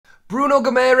Bruno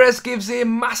Guimaraes gives a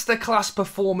masterclass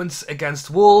performance against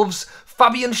Wolves.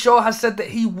 Fabian Schar has said that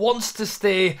he wants to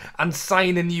stay and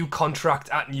sign a new contract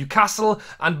at Newcastle.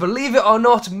 And believe it or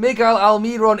not, Miguel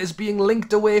Almiron is being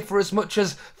linked away for as much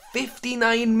as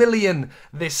 59 million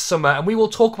this summer. And we will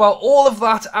talk about all of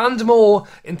that and more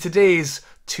in today's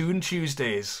Toon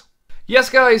Tuesdays. Yes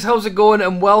guys, how's it going,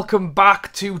 and welcome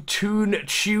back to Toon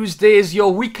Tuesdays,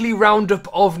 your weekly roundup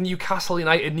of Newcastle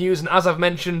United news. And as I've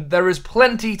mentioned, there is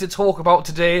plenty to talk about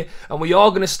today, and we are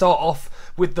going to start off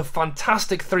with the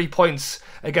fantastic 3 points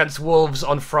against Wolves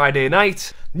on Friday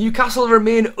night. Newcastle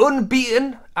remain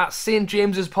unbeaten at St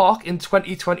James's Park in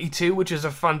 2022, which is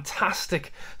a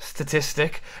fantastic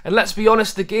statistic. And let's be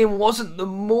honest, the game wasn't the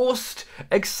most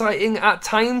exciting at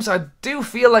times. I do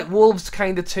feel like Wolves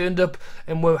kind of turned up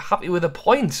and were happy with a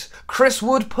point. Chris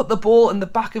Wood put the ball in the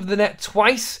back of the net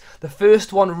twice. The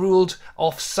first one ruled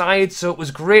offside, so it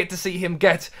was great to see him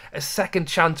get a second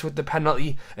chance with the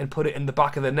penalty and put it in the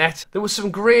back of the net. There was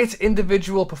some great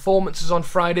individual performances on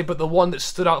Friday, but the one that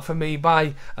stood out for me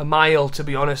by a mile, to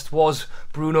be honest, was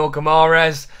Bruno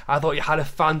Guimaraes. I thought he had a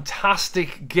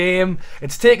fantastic game.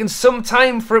 It's taken some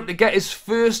time for him to get his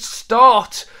first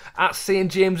start at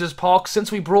St James's Park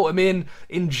since we brought him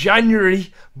in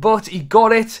January, but he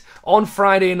got it on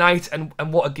Friday night, and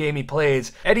what a game he played.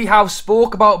 Eddie Howe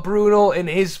spoke about Bruno in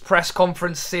his press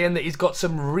conference, saying that he's got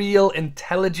some real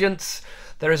intelligence.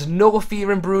 There is no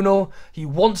fear in Bruno. He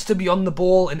wants to be on the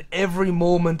ball in every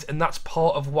moment, and that's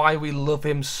part of why we love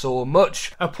him so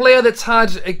much. A player that's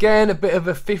had, again, a bit of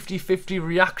a 50-50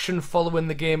 reaction following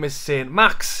the game is St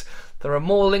Max. There are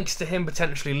more links to him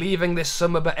potentially leaving this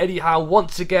summer, but Eddie Howe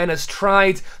once again has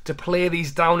tried to play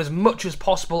these down as much as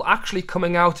possible, actually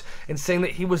coming out and saying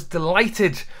that he was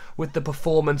delighted with the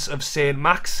performance of St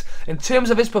Max. In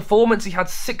terms of his performance, he had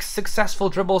 6 successful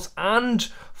dribbles and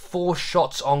 4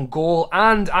 shots on goal,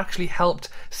 and actually helped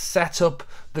set up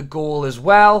the goal as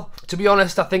well. To be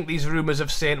honest, I think these rumours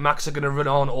of St Max are going to run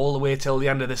on all the way till the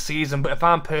end of the season, but if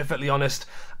I'm perfectly honest,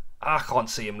 I can't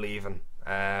see him leaving.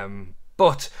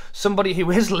 But somebody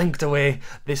who is linked away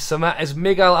this summer is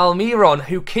Miguel Almiron,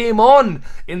 who came on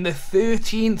in the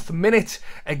 13th minute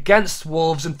against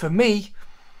Wolves, and for me,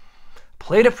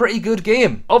 played a pretty good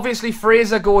game. Obviously,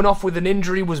 Fraser going off with an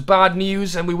injury was bad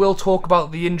news, and we will talk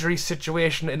about the injury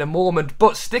situation in a moment.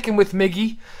 But sticking with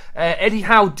Miggy, Eddie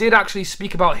Howe did actually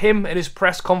speak about him in his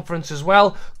press conference as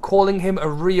well, calling him a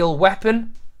real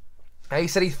weapon. He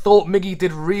said he thought Miggy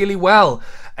did really well,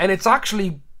 and it's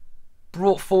actually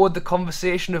brought forward the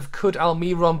conversation of could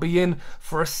Almiron be in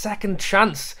for a second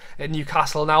chance at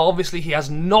Newcastle. Now obviously he has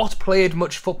not played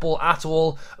much football at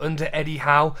all under Eddie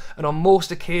Howe, and on most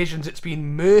occasions it's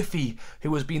been Murphy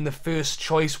who has been the first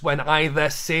choice when either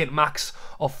St Max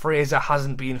or Fraser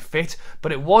hasn't been fit,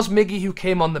 but it was Miggy who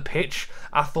came on the pitch.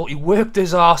 I thought he worked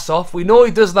his arse off. We know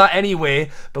he does that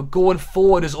anyway, but going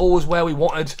forward is always where we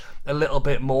wanted a little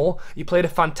bit more. He played a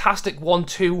fantastic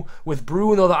 1-2 with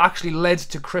Bruno that actually led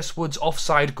to Chris Wood's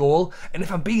offside goal, and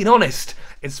if I'm being honest,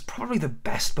 it's probably the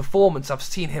best performance I've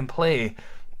seen him play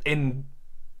in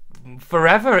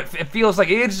forever. It feels like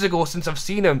ages ago since I've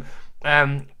seen him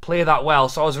play that well,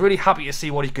 so I was really happy to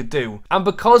see what he could do. And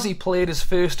because he played his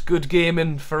first good game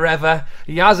in forever,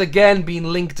 he has again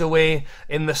been linked away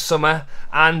in the summer,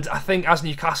 and I think as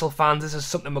Newcastle fans this is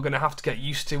something we're going to have to get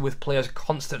used to, with players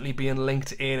constantly being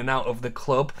linked in and out of the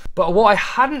club. But what I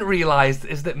hadn't realised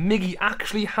is that Miggy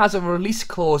actually has a release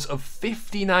clause of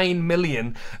 59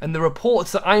 million, and the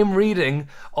reports that I'm reading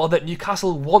are that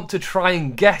Newcastle want to try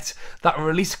and get that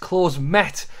release clause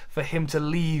met for him to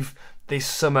leave this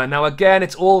summer. Now again,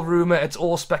 it's all rumour, it's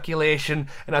all speculation,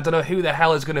 and I don't know who the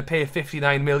hell is going to pay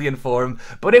 59 million for him,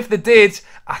 but if they did,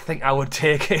 I think I would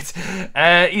take it.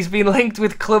 He's been linked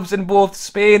with clubs in both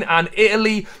Spain and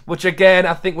Italy, which again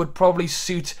I think would probably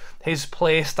suit his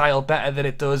play style better than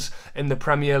it does in the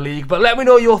Premier League. But let me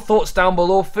know your thoughts down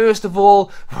below. First of all,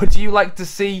 would you like to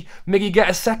see Miggy get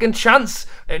a second chance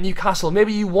at Newcastle?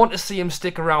 Maybe you want to see him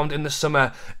stick around in the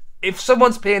summer. If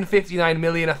someone's paying 59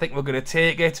 million, I think we're going to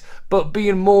take it. But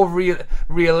being more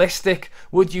realistic,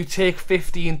 would you take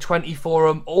 15, 20 for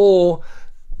him? Or,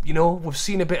 you know, we've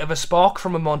seen a bit of a spark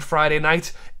from him on Friday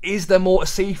night. Is there more to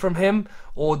see from him?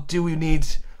 Or do we need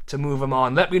to move him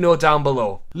on? Let me know down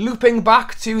below. Looping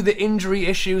back to the injury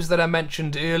issues that I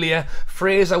mentioned earlier,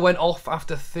 Fraser went off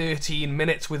after 13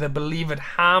 minutes with a believed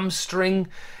hamstring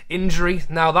injury.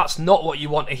 Now, that's not what you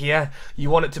want to hear. You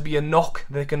want it to be a knock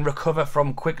they can recover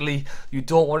from quickly. You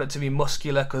don't want it to be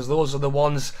muscular, because those are the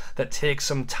ones that take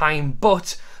some time.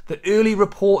 But the early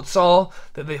reports are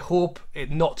that they hope it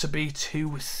not to be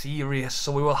too serious,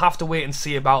 so we will have to wait and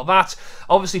see about that.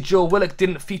 Obviously, Joe Willock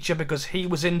didn't feature because he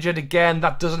was injured. Again,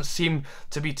 that doesn't seem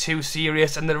to be too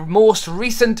serious. And the most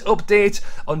recent update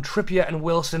on Trippier and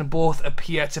Wilson both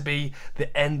appear to be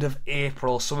the end of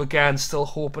April. So again, still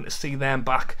hoping to see them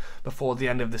back before the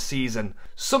end of the season.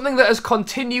 Something that has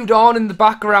continued on in the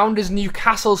background is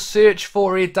Newcastle's search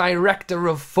for a director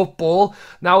of football.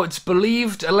 Now, it's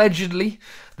believed, allegedly,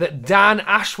 that Dan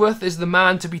Ashworth is the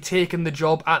man to be taking the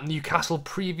job at Newcastle,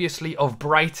 previously of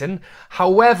Brighton.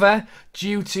 However,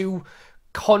 due to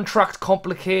contract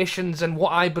complications and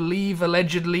what I believe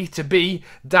allegedly to be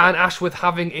Dan Ashworth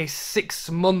having a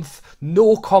 6-month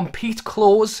no-compete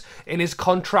clause in his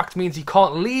contract, means he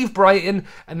can't leave Brighton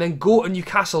and then go to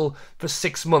Newcastle for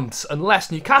 6 months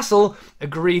unless Newcastle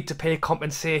agreed to pay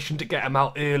compensation to get him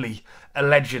out early,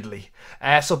 allegedly.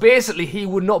 So basically, he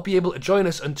would not be able to join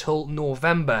us until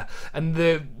November. And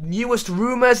the newest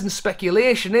rumours and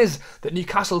speculation is that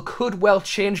Newcastle could well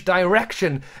change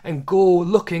direction and go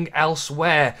looking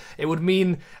elsewhere. It would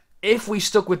mean if we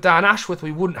stuck with Dan Ashworth,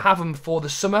 we wouldn't have him for the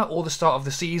summer or the start of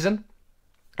the season.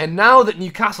 And now that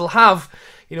Newcastle have,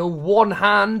 one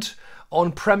hand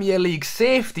on Premier League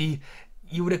safety,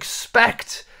 you would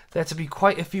expect there to be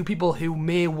quite a few people who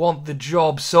may want the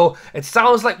job. So it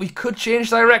sounds like we could change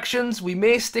directions. We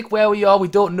may stick where we are. We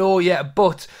don't know yet,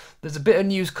 but there's a bit of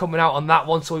news coming out on that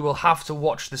one, so we will have to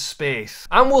watch the space.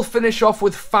 And we'll finish off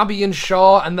with Fabian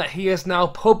Schar, and that he has now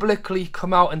publicly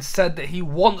come out and said that he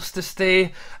wants to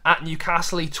stay at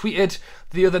Newcastle. He tweeted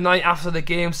the other night after the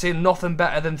game saying nothing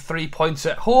better than 3 points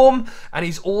at home, and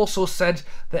he's also said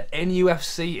that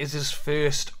NUFC is his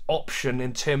first option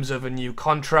in terms of a new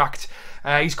contract.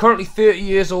 He's currently 30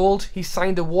 years old. He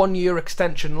signed a 1-year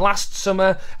extension last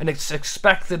summer, and it's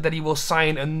expected that he will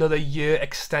sign another year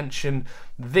extension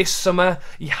this summer.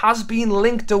 He has been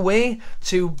linked away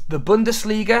to the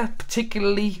Bundesliga,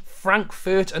 particularly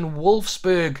Frankfurt and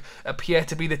Wolfsburg appear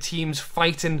to be the teams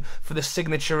fighting for the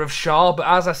signature of Schar. But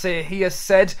as I say, he has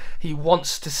said he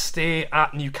wants to stay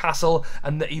at Newcastle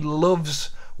and that he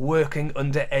loves working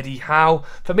under Eddie Howe.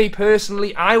 For me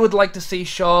personally, I would like to see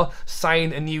Schar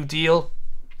sign a new deal.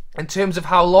 In terms of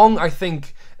how long, I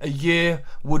think a year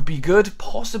would be good,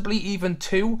 possibly even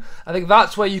 2. I think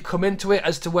that's where you come into it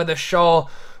as to whether Schar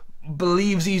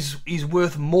believes he's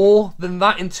worth more than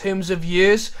that in terms of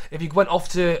years. If he went off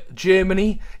to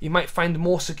Germany, you might find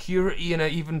more security in a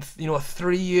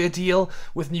 3-year deal.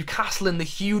 With Newcastle and the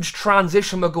huge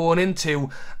transition we're going into,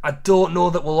 I don't know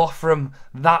that we'll offer him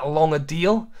that long a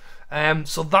deal.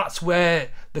 So that's where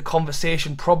the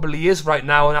conversation probably is right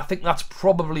now, and I think that's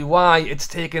probably why it's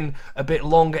taken a bit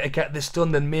longer to get this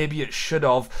done than maybe it should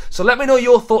have. So let me know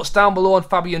your thoughts down below on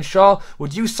Fabian Schar.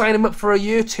 Would you sign him up for a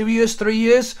year, 2 years, 3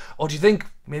 years? Or do you think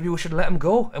maybe we should let him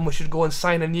go and we should go and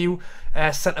sign a new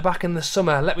centre-back in the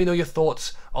summer? Let me know your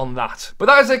thoughts on that. But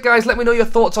that is it, guys. Let me know your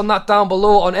thoughts on that down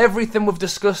below, on everything we've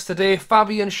discussed today.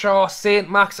 Fabian Schar, St.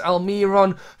 Max,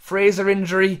 Almiron, Fraser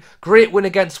injury, great win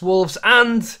against Wolves,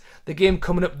 and the game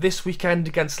coming up this weekend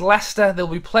against Leicester.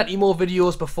 There'll be plenty more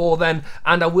videos before then,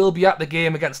 and I will be at the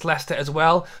game against Leicester as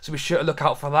well, so be sure to look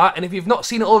out for that. And if you've not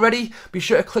seen it already, be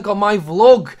sure to click on my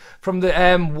vlog from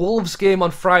the Wolves game on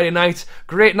Friday night.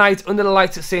 Great night under the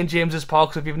lights at St. James's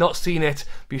Park, so if you've not seen it,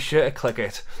 be sure to click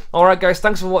it. Alright guys,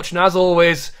 thanks for watching as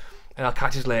always, and I'll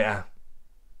catch you later.